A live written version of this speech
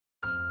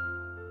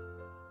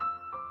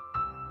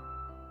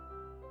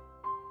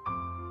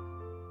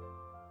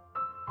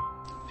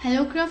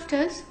Hello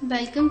crafters,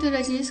 welcome to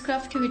Rajni's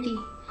Craftivity.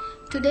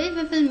 Today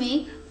we will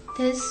make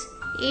this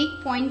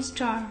 8-point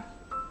star.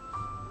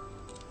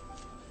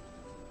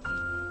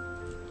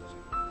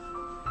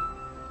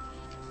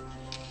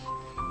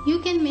 You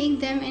can make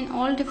them in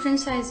all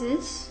different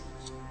sizes,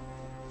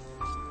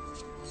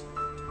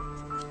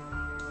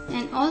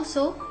 and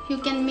also you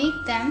can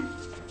make them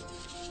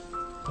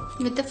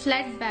with a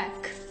flat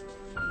back.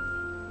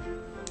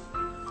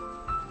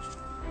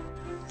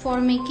 For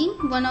making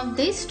one of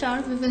these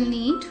stars, we will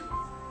need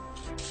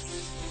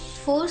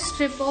 4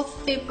 strips of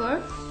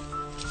paper.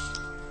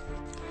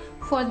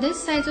 For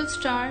this size of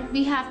star,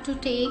 we have to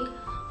take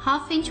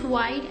 1/2 inch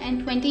wide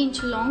and 20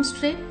 inch long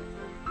strip.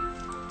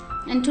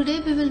 And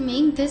today we will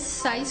make this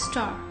size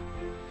star.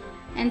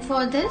 And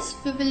for this,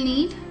 we will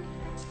need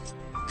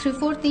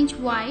 3/4 inch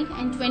wide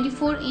and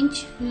 24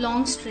 inch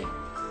long strip.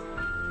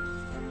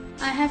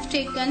 I have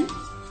taken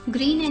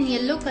green and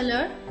yellow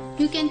color.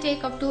 You can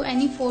take up to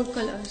any 4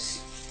 colors.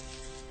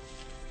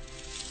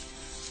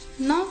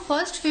 Now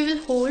first we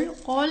will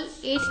hold all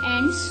 8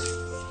 ends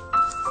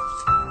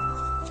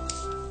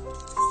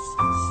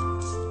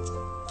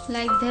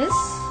like this.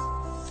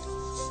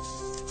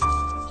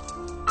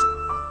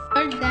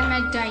 Cut them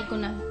at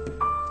diagonal.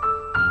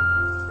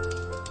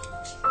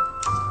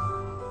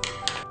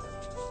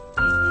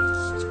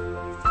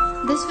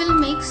 This will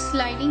make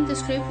sliding the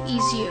strip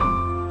easier.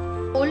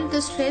 Fold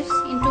the strips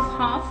into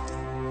half.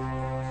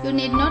 You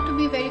need not to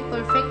be very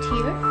perfect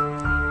here.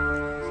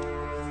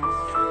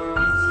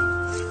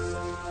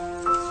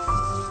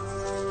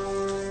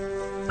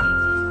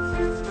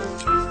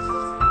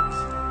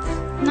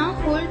 Now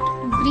hold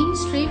green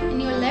strip in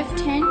your left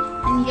hand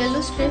and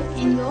yellow strip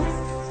in your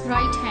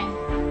right hand.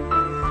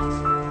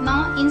 Now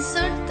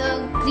insert the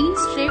green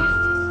strip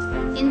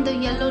in the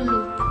yellow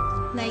loop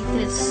like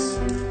this.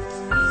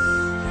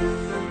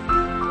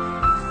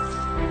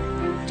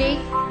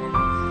 Take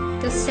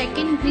the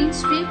second green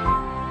strip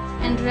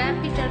and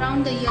wrap it around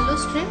the yellow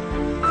strip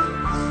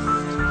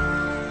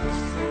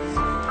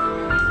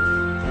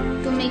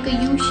to make a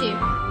U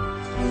shape.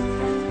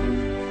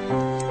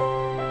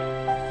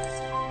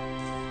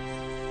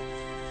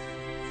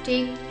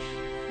 Take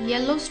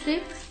yellow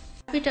strip,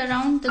 wrap it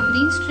around the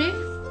green strip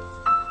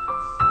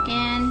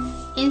and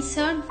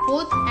insert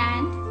both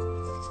ends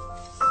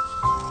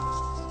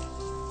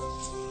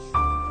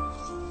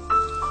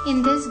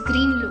in this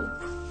green loop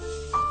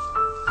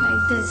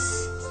like this.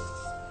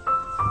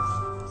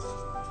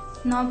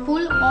 Now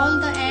pull all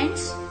the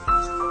ends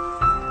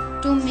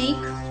to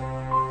make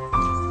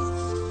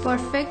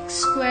perfect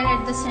square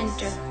at the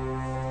center.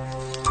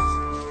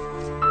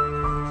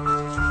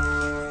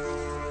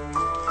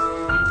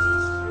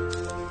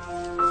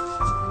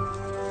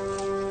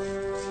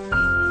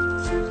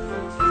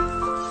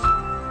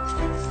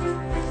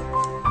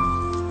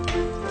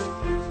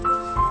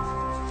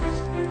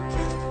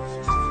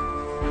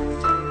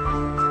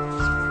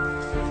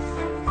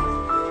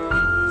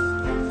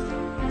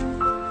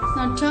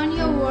 Now turn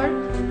your work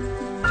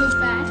to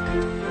back.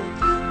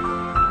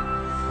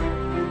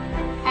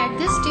 At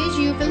this stage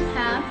you will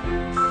have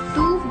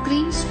 2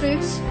 green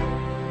strips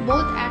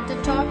both at the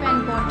top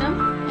and bottom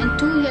and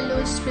 2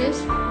 yellow strips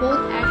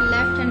both at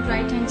left and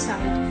right hand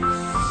side.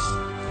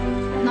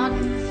 Now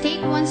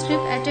take one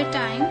strip at a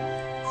time.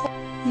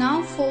 Now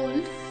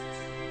fold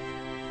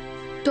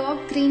top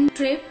green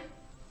strip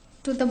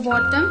to the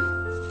bottom.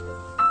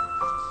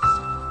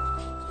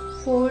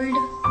 Fold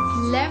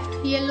left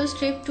yellow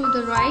strip to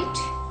the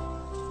right.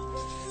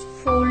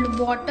 Fold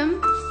bottom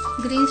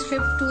green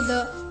strip to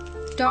the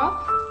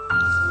top.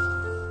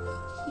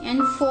 And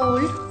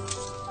fold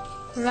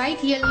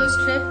right yellow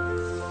strip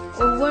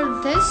over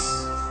this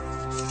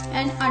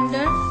and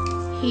under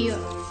here.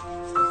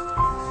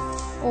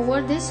 Over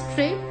this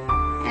strip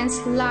and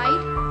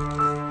slide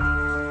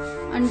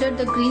under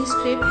the green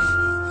strip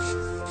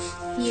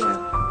here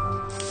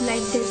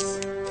like this.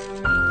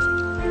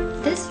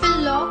 This will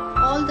lock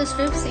all the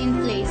strips in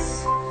place.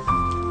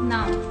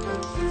 Now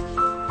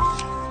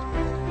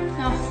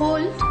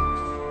hold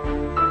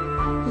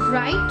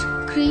right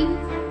green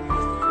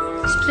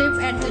strip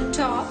at the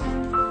top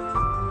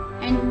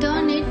and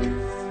turn it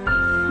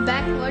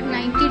backward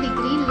 90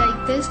 degrees like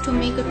this to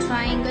make a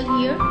triangle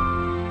here.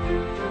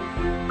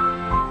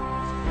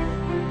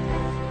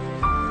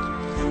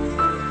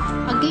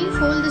 Again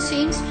fold the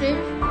same strip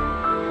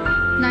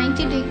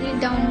 90 degrees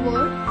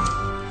downward,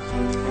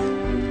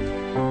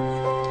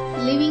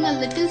 leaving a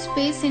little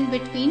space in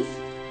between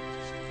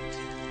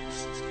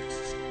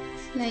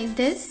like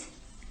this,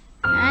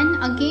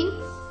 and again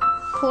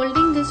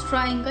folding this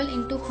triangle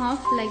into half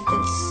like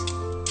this.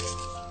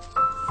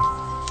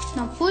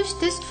 Now push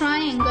this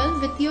triangle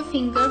with your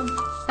finger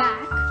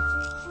back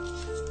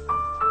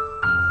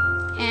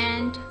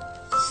and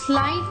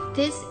slide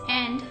this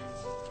end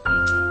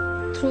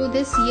through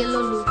this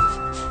yellow loop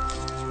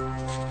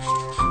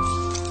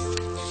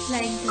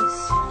like this.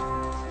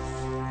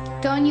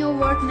 Turn your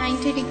work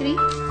 90 degrees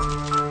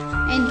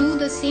and do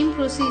the same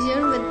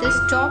procedure with this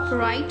top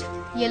right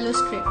yellow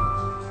strip.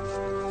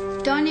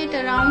 Turn it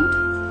around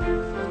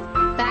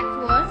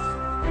backward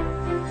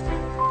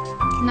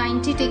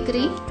 90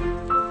 degree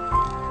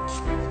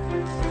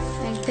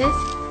like this.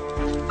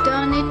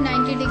 Turn it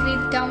 90 degree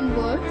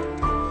downward,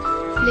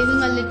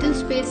 leaving a little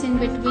space in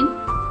between.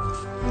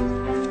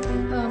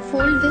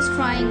 Fold this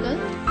triangle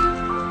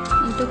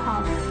into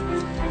half.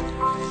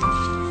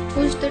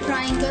 Push the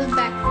triangle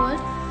backward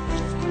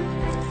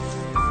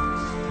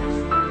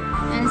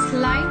and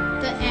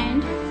slide the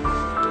end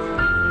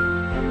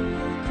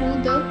through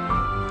the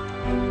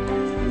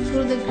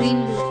green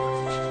loop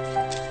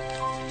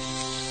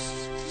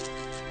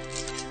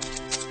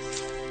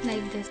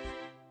like this.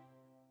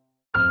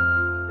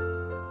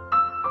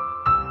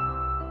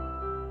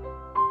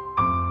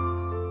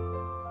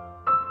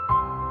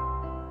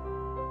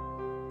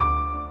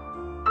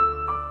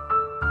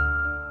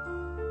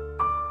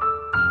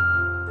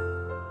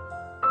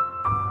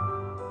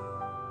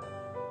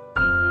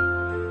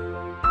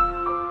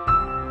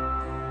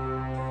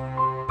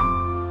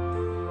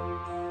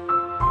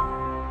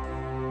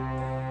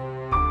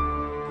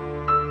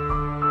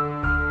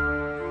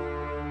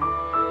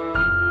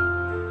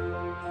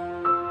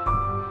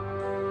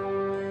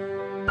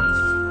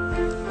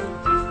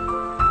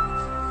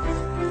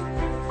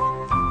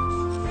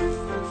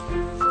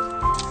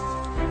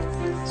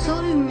 So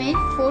we made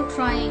 4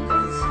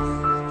 triangles.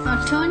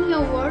 Now turn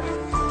your work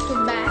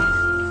to back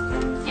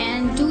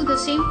and do the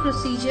same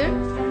procedure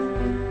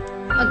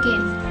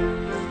again.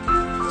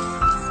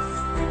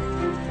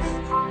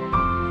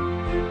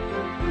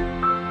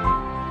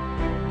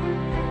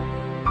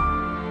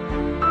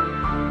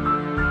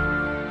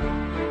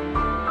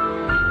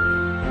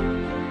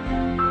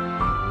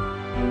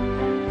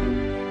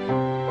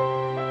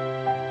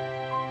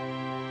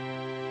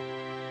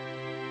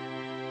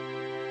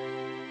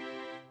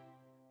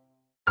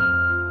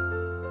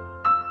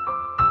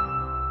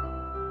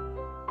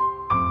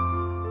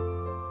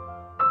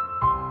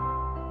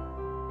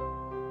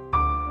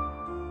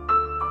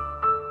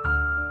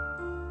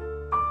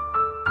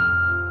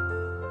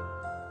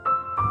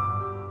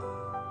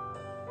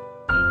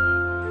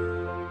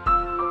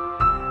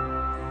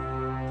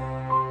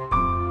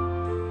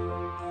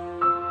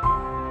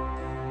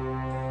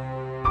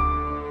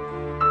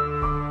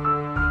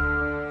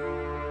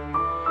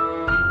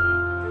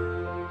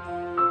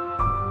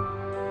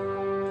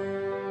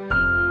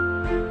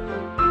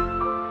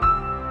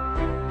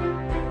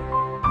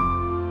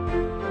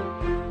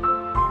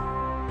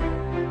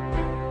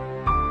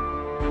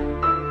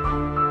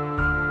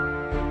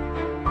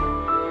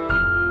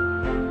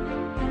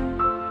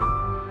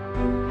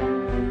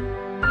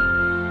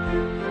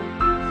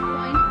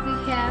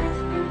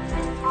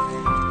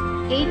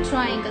 Eight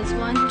triangles,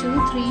 1,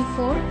 2, 3,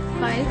 4,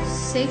 5,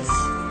 6,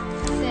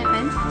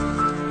 7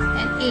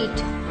 and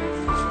 8.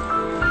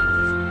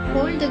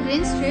 Hold the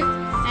green strip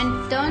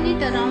and turn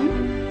it around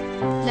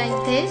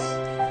like this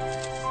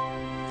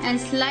and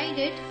slide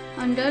it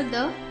under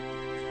the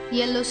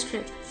yellow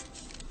strip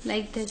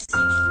like this.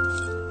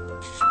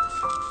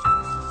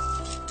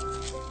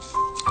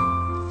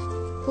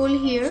 Pull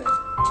here.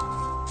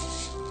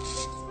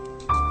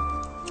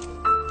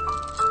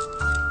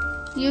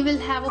 You will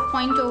have a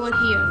point over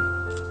here.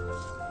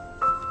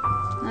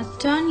 Now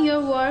turn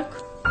your work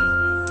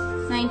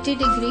 90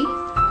 degree.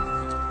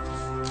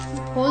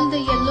 Hold the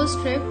yellow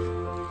strip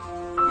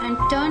and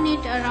turn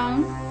it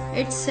around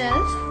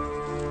itself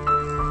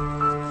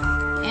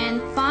and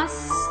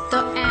pass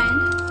the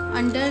end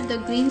under the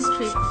green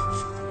strip.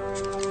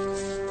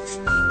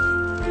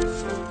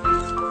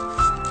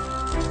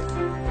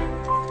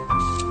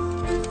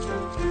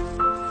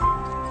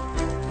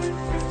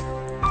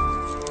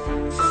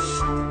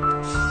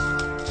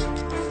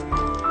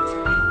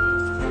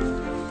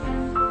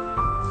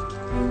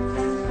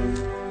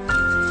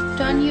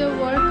 Turn your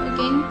work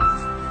again.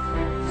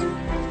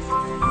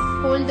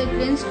 Hold the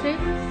green strip,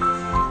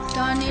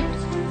 turn it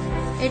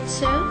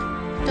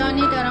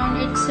around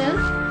itself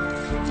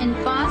and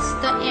pass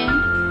the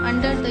end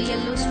under the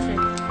yellow strip.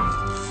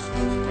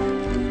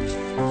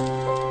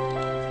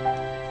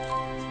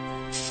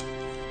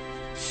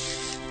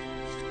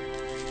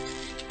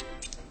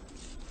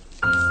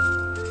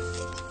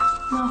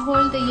 Now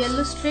hold the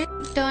yellow strip,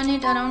 turn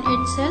it around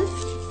itself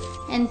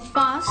and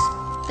pass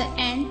the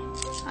end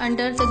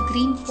under the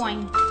green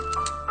point.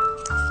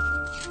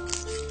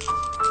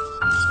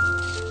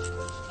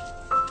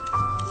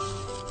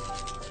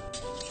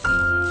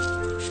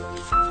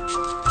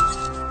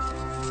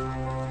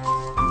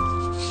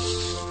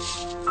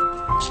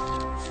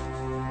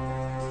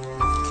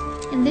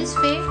 In this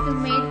way we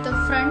made the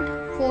front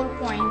 4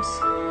 points.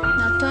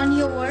 Now turn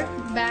your work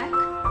back.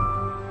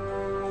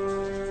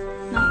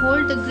 Now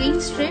hold the green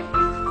strip,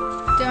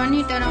 turn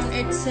it around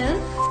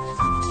itself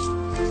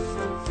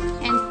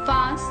and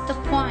pass the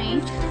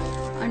point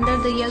under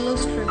the yellow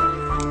strip.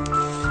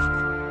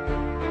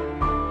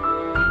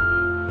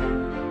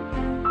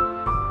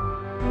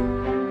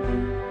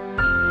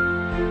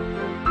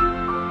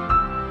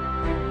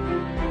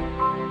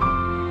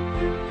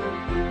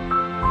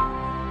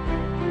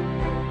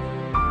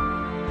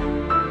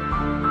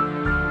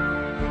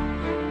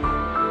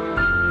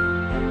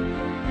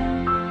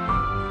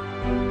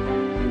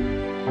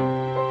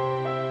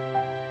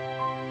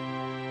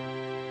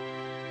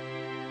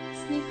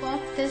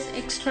 this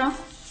extra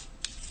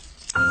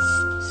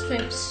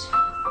strips.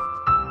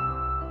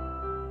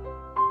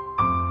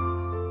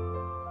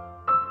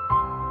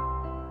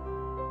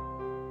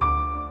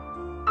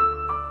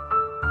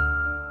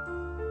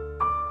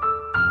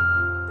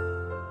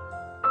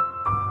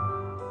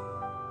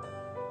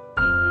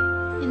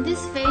 In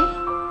this way,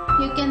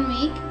 you can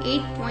make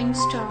 8-point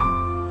star.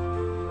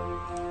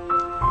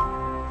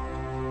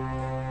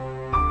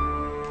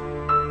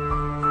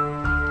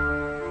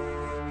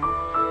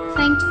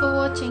 Thanks for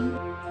watching.